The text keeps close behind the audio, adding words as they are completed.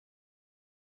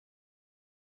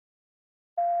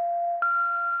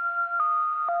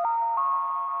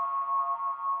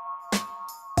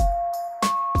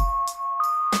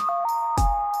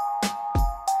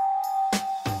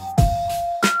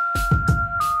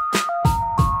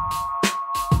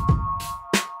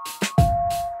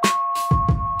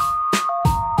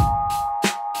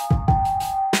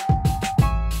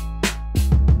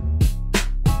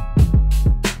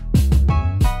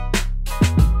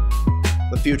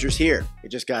future's here.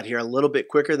 It just got here a little bit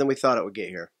quicker than we thought it would get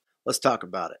here. Let's talk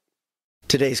about it.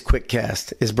 Today's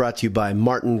QuickCast is brought to you by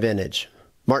Martin Vintage.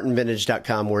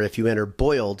 MartinVintage.com, where if you enter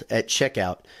BOILED at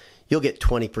checkout, you'll get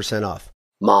 20% off.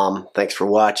 Mom, thanks for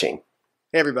watching.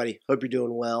 Hey everybody, hope you're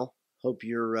doing well. Hope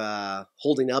you're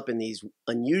holding up in these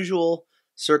unusual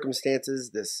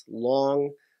circumstances. This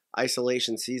long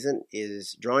isolation season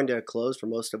is drawing to a close for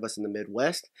most of us in the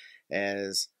Midwest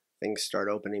as things start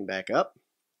opening back up.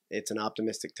 It's an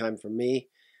optimistic time for me.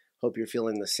 Hope you're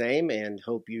feeling the same and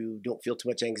hope you don't feel too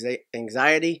much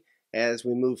anxiety as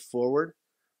we move forward.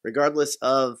 Regardless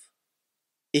of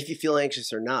if you feel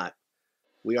anxious or not,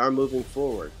 we are moving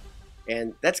forward.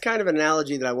 And that's kind of an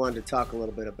analogy that I wanted to talk a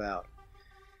little bit about.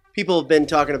 People have been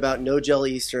talking about No Jel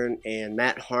Eastern and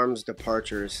Matt Haarms'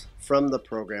 departures from the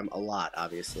program a lot,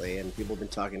 obviously. And people have been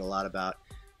talking a lot about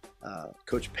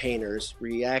Coach Painter's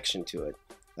reaction to it.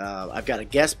 I've got a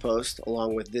guest post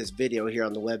along with this video here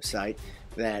on the website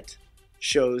that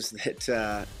shows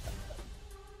that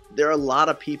there are a lot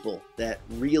of people that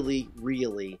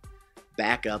really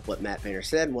back up what Matt Painter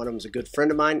said. One of them is a good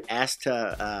friend of mine, asked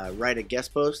to write a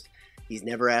guest post. He's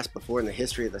never asked before in the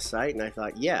history of the site, and I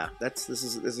thought, yeah, this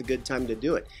is a good time to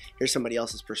do it. Here's somebody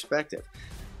else's perspective.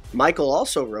 Michael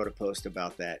also wrote a post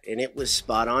about that, and it was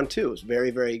spot on too. It was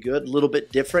very good, a little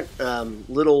bit different,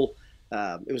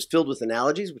 it was filled with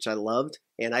analogies, which I loved,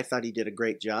 and I thought he did a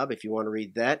great job. If you want to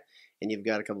read that and you've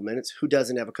got a couple minutes, who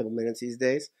doesn't have a couple minutes these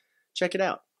days? Check it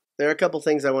out. There are a couple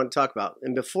things I want to talk about.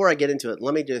 And before I get into it,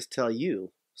 let me just tell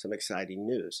you some exciting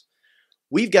news.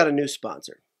 We've got a new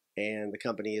sponsor, and the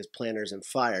company is Planters and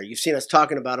Fire. You've seen us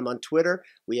talking about them on Twitter.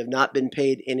 We have not been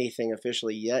paid anything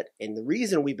officially yet, and the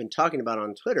reason we've been talking about it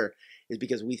on Twitter is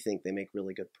because we think they make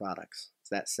really good products. It's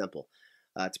that simple.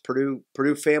 It's Purdue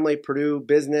family, Purdue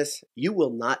business. You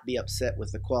will not be upset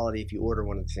with the quality if you order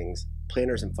one of the things.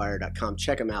 PlantersandFire.com.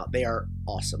 Check them out. They are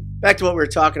awesome. Back to what we were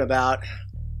talking about.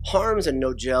 Haarms and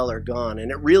No Jel are gone,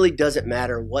 and it really doesn't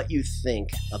matter what you think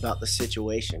about the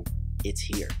situation. It's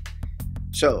here.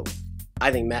 So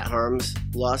I think Matt Haarms'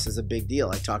 loss is a big deal.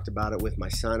 I talked about it with my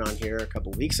son on here a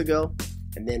couple weeks ago,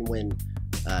 and then when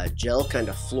Jel kind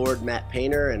of floored Matt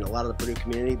Painter and a lot of the Purdue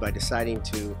community by deciding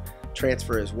to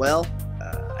transfer as well,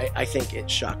 I think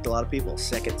it shocked a lot of people.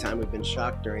 Second time we've been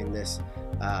shocked during this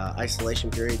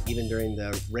isolation period, even during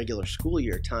the regular school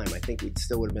year time. I think we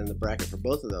still would have been in the bracket for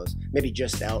both of those, maybe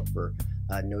just out for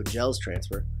No Jel's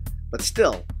transfer. But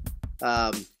still,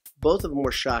 both of them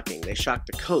were shocking. They shocked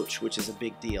the coach, which is a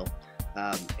big deal.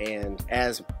 And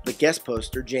as the guest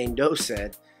poster, Jane Doe,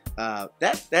 said,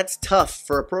 that's tough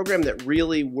for a program that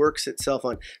really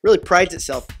really prides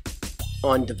itself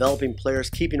on developing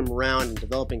players, keeping them around, and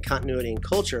developing continuity and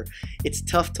culture. It's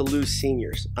tough to lose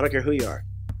seniors. I don't care who you are.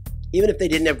 Even if they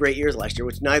didn't have great years last year,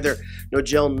 which neither No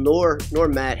Jel nor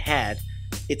Matt had,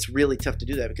 it's really tough to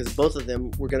do that because both of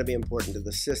them were going to be important to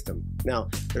the system. Now,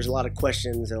 there's a lot of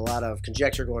questions and a lot of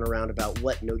conjecture going around about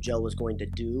what No Jel was going to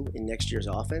do in next year's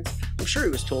offense. I'm sure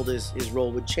he was told his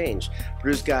role would change.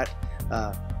 Purdue's got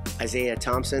Isaiah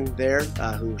Thompson there,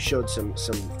 who showed some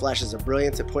flashes of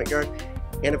brilliance at point guard.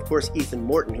 And of course, Ethan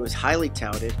Morton, who is highly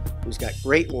touted, who's got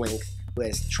great length, who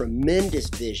has tremendous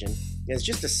vision, and is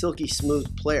just a silky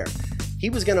smooth player.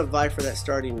 He was going to vie for that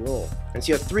starting role. And so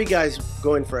you have three guys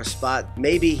going for a spot.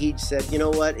 Maybe he said, you know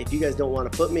what, if you guys don't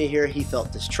want to put me here, he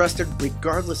felt distrusted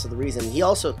regardless of the reason. He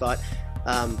also thought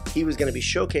he was going to be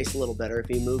showcased a little better if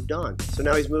he moved on. So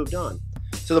now he's moved on.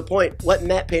 So the point, what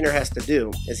Matt Painter has to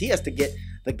do is he has to get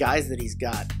the guys that he's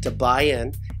got to buy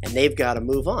in, and they've got to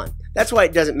move on. That's why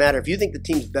it doesn't matter if you think the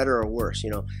team's better or worse.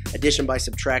 Addition by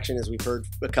subtraction, as we've heard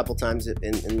a couple times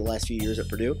in the last few years at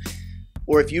Purdue.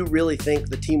 Or if you really think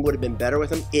the team would have been better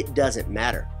with him, it doesn't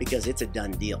matter because it's a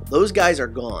done deal. Those guys are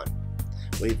gone.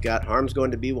 We've got Haarms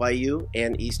going to BYU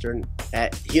and Eastern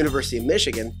at University of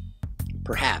Michigan,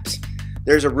 perhaps.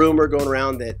 There's a rumor going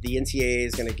around that the NCAA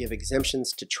is going to give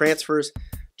exemptions to transfers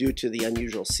due to the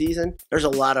unusual season. There's a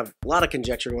lot of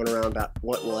conjecture going around about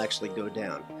what will actually go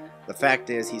down. The fact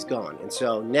is he's gone. And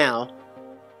so now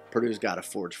Purdue's got to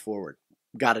forge forward.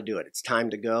 Got to do it. It's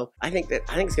time to go. I think it's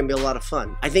going to be a lot of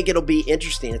fun. I think it'll be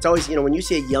interesting. It's always, when you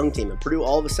see a young team, and Purdue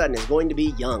all of a sudden is going to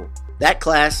be young. That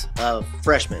class of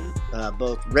freshmen,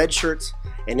 both red shirts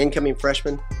and incoming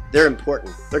freshmen, they're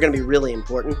important. They're going to be really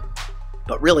important.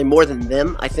 But really more than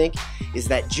them, I think, is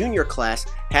that junior class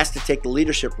has to take the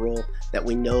leadership role that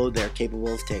we know they're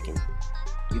capable of taking.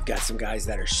 You've got some guys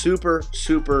that are super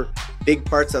big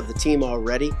parts of the team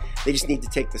already. They just need to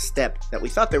take the step that we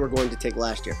thought they were going to take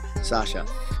last year. Sasha,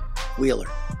 Wheeler,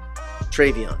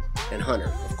 Travion, and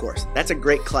Hunter, of course. That's a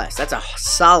great class. That's a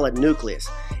solid nucleus.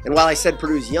 And while I said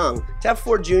Purdue's young, to have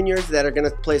 4 juniors that are going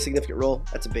to play a significant role,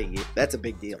 that's a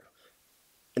big deal.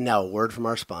 And now a word from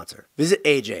our sponsor. Visit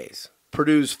AJ's,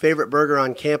 Purdue's favorite burger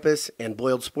on campus and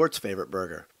Boiled Sports' favorite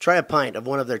burger. Try a pint of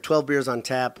one of their 12 beers on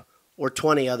tap or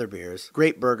 20 other beers.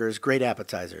 Great burgers, great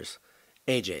appetizers.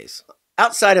 AJ's.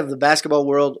 Outside of the basketball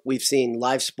world, we've seen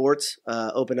live sports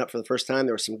open up for the first time.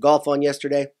 There was some golf on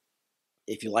yesterday.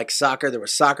 If you like soccer, there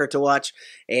was soccer to watch,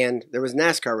 and there was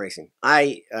NASCAR racing.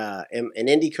 I am an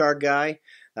IndyCar guy,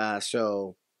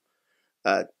 so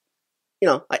I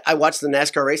watched the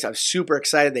NASCAR race. I was super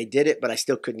excited they did it, but I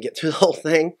still couldn't get through the whole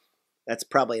thing. That's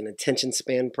probably an attention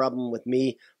span problem with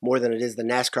me more than it is the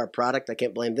NASCAR product. I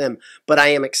can't blame them, but I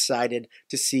am excited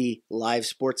to see live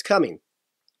sports coming.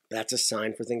 That's a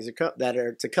sign for things that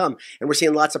are to come. And we're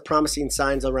seeing lots of promising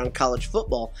signs around college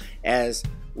football as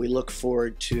we look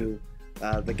forward to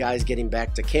the guys getting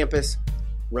back to campus,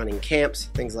 running camps,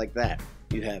 things like that.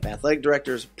 You have athletic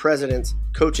directors, presidents,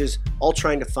 coaches, all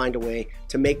trying to find a way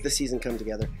to make the season come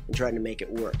together and trying to make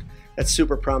it work. That's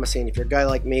super promising. If you're a guy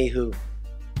like me who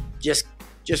just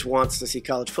wants to see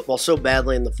college football so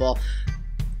badly in the fall,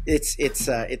 it's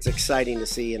exciting to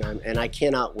see, and I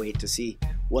cannot wait to see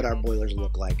what our Boilers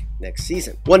look like next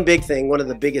season. One big thing, one of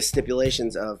the biggest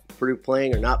stipulations of Purdue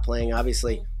playing or not playing,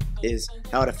 obviously, is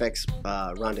how it affects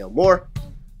Rondale Moore.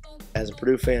 As a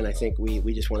Purdue fan, I think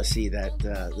we just want to see that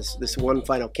this one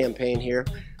final campaign here.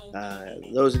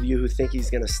 Those of you who think he's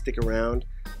going to stick around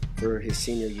for his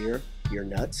senior year, you're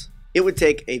nuts. It would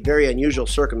take a very unusual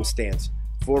circumstance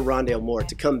for Rondale Moore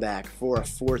to come back for a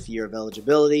 4th year of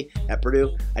eligibility at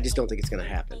Purdue. I just don't think it's going to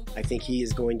happen. I think he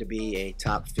is going to be a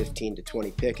top 15 to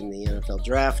 20 pick in the NFL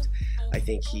draft. I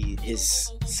think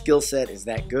his skill set is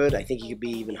that good. I think he could be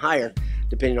even higher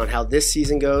depending on how this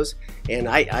season goes. And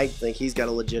I think he's got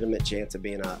a legitimate chance of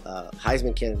being a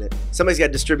Heisman candidate. Somebody's got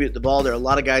to distribute the ball. There are a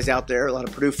lot of guys out there, a lot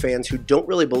of Purdue fans who don't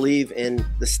really believe in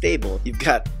the stable. You've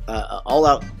got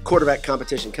all-out quarterback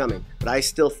competition coming. But I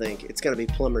still think it's going to be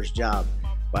Plummer's job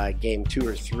by game 2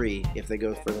 or 3 if they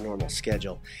go for the normal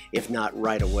schedule, if not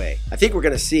right away. I think we're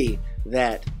going to see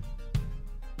that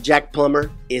Jack Plummer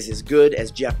is as good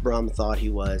as Jeff Brum thought he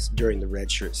was during the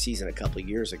redshirt season a couple of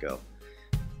years ago.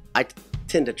 I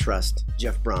tend to trust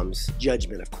Jeff Brum's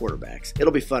judgment of quarterbacks.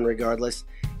 It'll be fun regardless,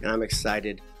 and I'm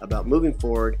excited about moving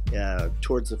forward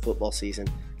towards the football season.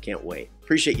 Can't wait.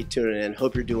 Appreciate you tuning in.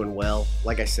 Hope you're doing well.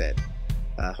 Like I said,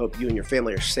 hope you and your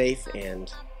family are safe,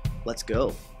 and let's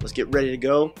go. Let's get ready to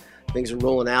go. Things are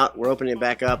rolling out. We're opening it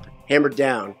back up. Hammered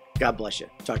down. God bless you.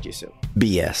 Talk to you soon.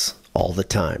 BS all the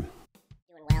time.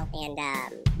 Doing well,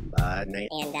 and Nate.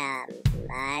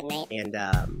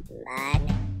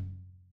 Nate.